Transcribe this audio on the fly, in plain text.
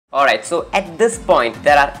Alright, so at this point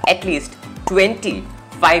there are at least 20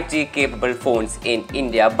 5G capable phones in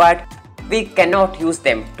India, but we cannot use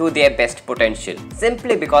them to their best potential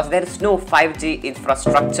simply because there is no 5G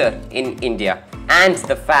infrastructure in India, and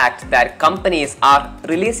the fact that companies are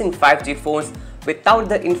releasing 5G phones without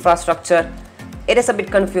the infrastructure, it is a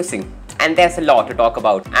bit confusing. And there's a lot to talk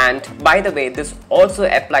about. And by the way, this also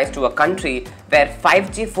applies to a country where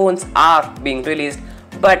 5G phones are being released,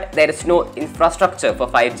 but there is no infrastructure for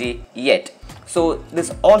 5G yet. So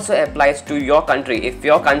this also applies to your country if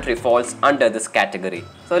your country falls under this category.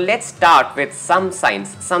 So let's start with some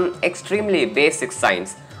science, some extremely basic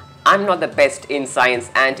science. I'm not the best in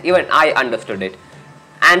science and even I understood it.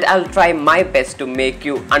 And I'll try my best to make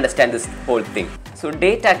you understand this whole thing. So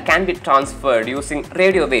data can be transferred using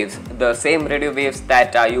radio waves, the same radio waves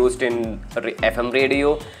that are used in FM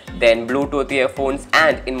radio, then Bluetooth earphones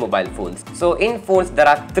and in mobile phones. So in phones there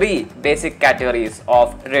are three basic categories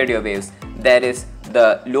of radio waves. There is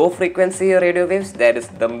the low frequency radio waves, there is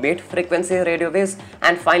the mid frequency radio waves,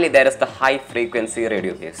 and finally there is the high frequency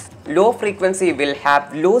radio waves. Low frequency will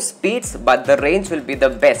have low speeds but the range will be the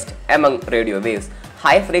best among radio waves.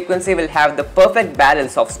 High frequency will have the perfect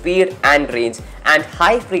balance of speed and range, and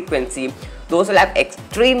high frequency, those will have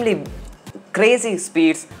extremely crazy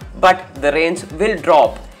speeds but the range will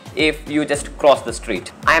drop if you just cross the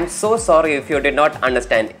street. I am so sorry if you did not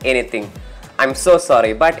understand anything. I'm so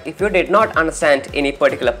sorry, but if you did not understand any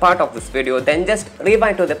particular part of this video, then just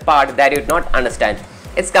rewind to the part that you did not understand.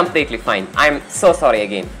 It's completely fine. I'm so sorry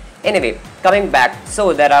again. Anyway, coming back,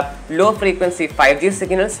 so there are low frequency 5G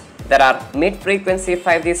signals, there are mid frequency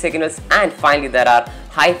 5G signals, and finally there are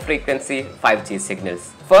high frequency 5G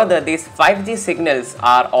signals. Further, these 5G signals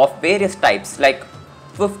are of various types, like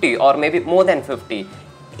 50 or maybe more than 50,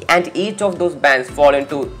 and each of those bands fall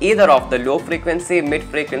into either of the low frequency, mid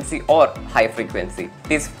frequency or high frequency.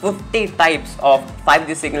 These 50 types of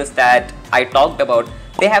 5G signals that I talked about,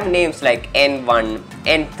 they have names like N1,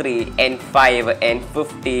 N3, N5,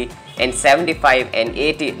 N50, N75,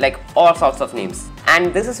 N80, like all sorts of names.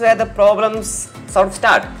 And this is where the problems sort of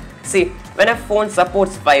start. See, when a phone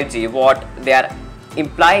supports 5G, what they are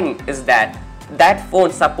implying is that that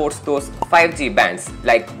phone supports those 5G bands,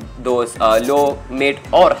 like those low, mid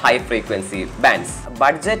or high frequency bands.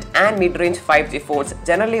 Budget and mid-range 5G phones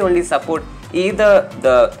generally only support either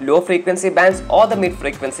the low frequency bands or the mid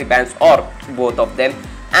frequency bands or both of them,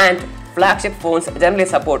 and flagship phones generally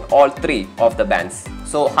support all three of the bands.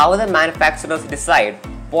 So how the manufacturers decide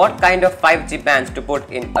what kind of 5G bands to put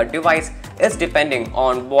in a device is depending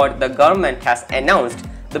on what the government has announced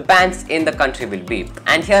the bands in the country will be.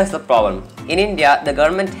 And here's the problem. In India, the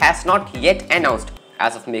government has not yet announced,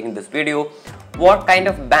 as of making this video, what kind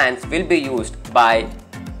of bands will be used by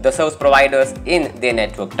the service providers in their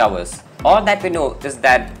network towers. All that we know is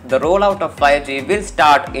that the rollout of 5G will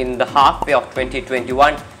start in the halfway of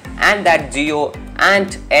 2021, and that Jio and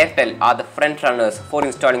Airtel are the front runners for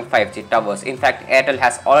installing 5G towers. In fact, Airtel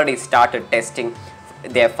has already started testing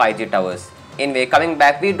their 5G towers. Anyway, coming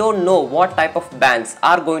back, we don't know what type of bands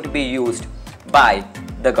are going to be used by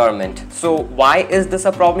the government. So why is this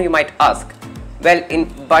a problem, you might ask? Well, in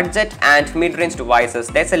budget and mid-range devices,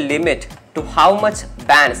 there's a limit to how much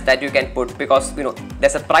bands that you can put, because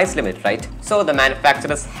there's a price limit, right? So the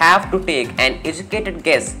manufacturers have to take an educated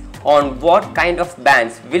guess on what kind of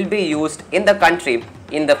bands will be used in the country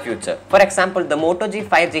in the future. For example, the Moto G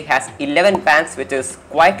 5G has 11 bands, which is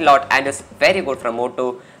quite a lot and is very good from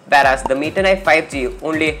Moto, whereas the Mi 10i 5G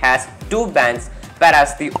only has 2 bands,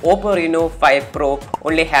 whereas the Oppo Reno 5 Pro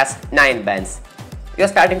only has 9 bands. You're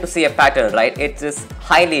starting to see a pattern, right? It is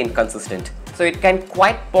highly inconsistent. So it can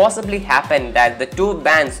quite possibly happen that the 2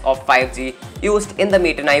 bands of 5G used in the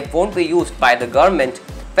Mi 10i won't be used by the government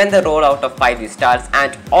when the rollout of 5G starts,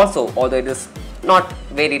 and also, although it is not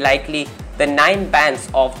very likely, the 9 bands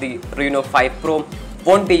of the Reno 5 Pro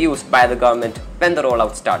won't be used by the government when the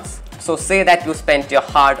rollout starts. So say that you spent your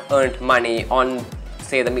hard-earned money on,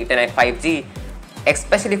 say, the Mi 10i 5G,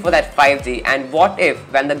 especially for that 5G, and what if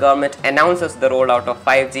when the government announces the rollout of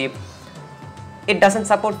 5G, it doesn't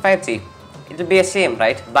support 5G? It will be a shame,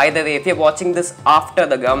 right? By the way, if you're watching this after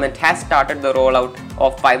the government has started the rollout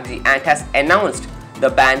of 5G and has announced the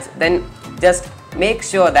bands, then just make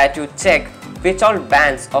sure that you check which all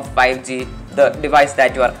bands of 5G the device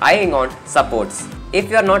that you are eyeing on supports. If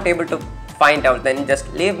you are not able to find out, then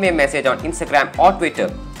just leave me a message on Instagram or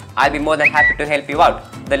Twitter. I'll be more than happy to help you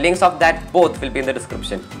out. The links of that both will be in the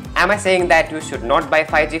description. Am I saying that you should not buy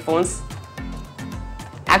 5G phones?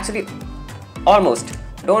 Actually, almost.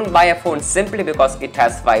 Don't buy a phone simply because it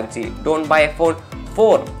has 5G. Don't buy a phone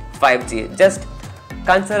for 5G. Just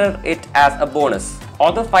consider it as a bonus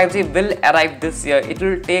although 5G will arrive this year, it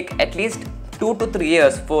will take at least 2 to 3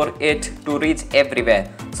 years for it to reach everywhere.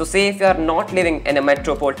 So say if you are not living in a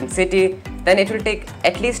metropolitan city, then it will take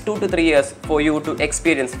at least 2 to 3 years for you to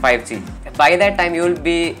experience 5G. By that time you will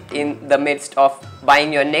be in the midst of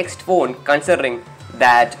buying your next phone, considering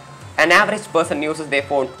that an average person uses their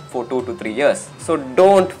phone for 2 to 3 years. So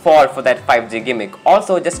don't fall for that 5G gimmick.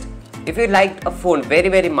 Also, just if you liked a phone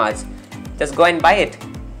very much, just go and buy it,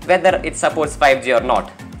 whether it supports 5G or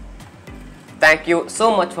not. Thank you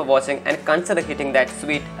so much for watching, and consider hitting that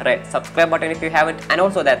sweet red subscribe button if you haven't, and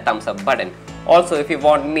also that thumbs up button. Also, if you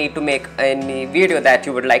want me to make any video that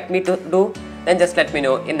you would like me to do, then just let me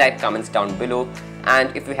know in that comments down below.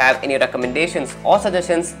 And if you have any recommendations or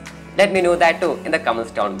suggestions, let me know that too in the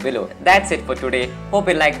comments down below. That's it for today. Hope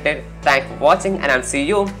you liked it. Thanks for watching, and I'll see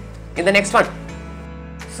you in the next one.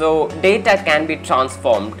 So data can be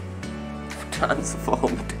transformed.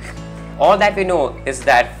 All that we know is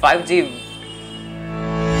that 5G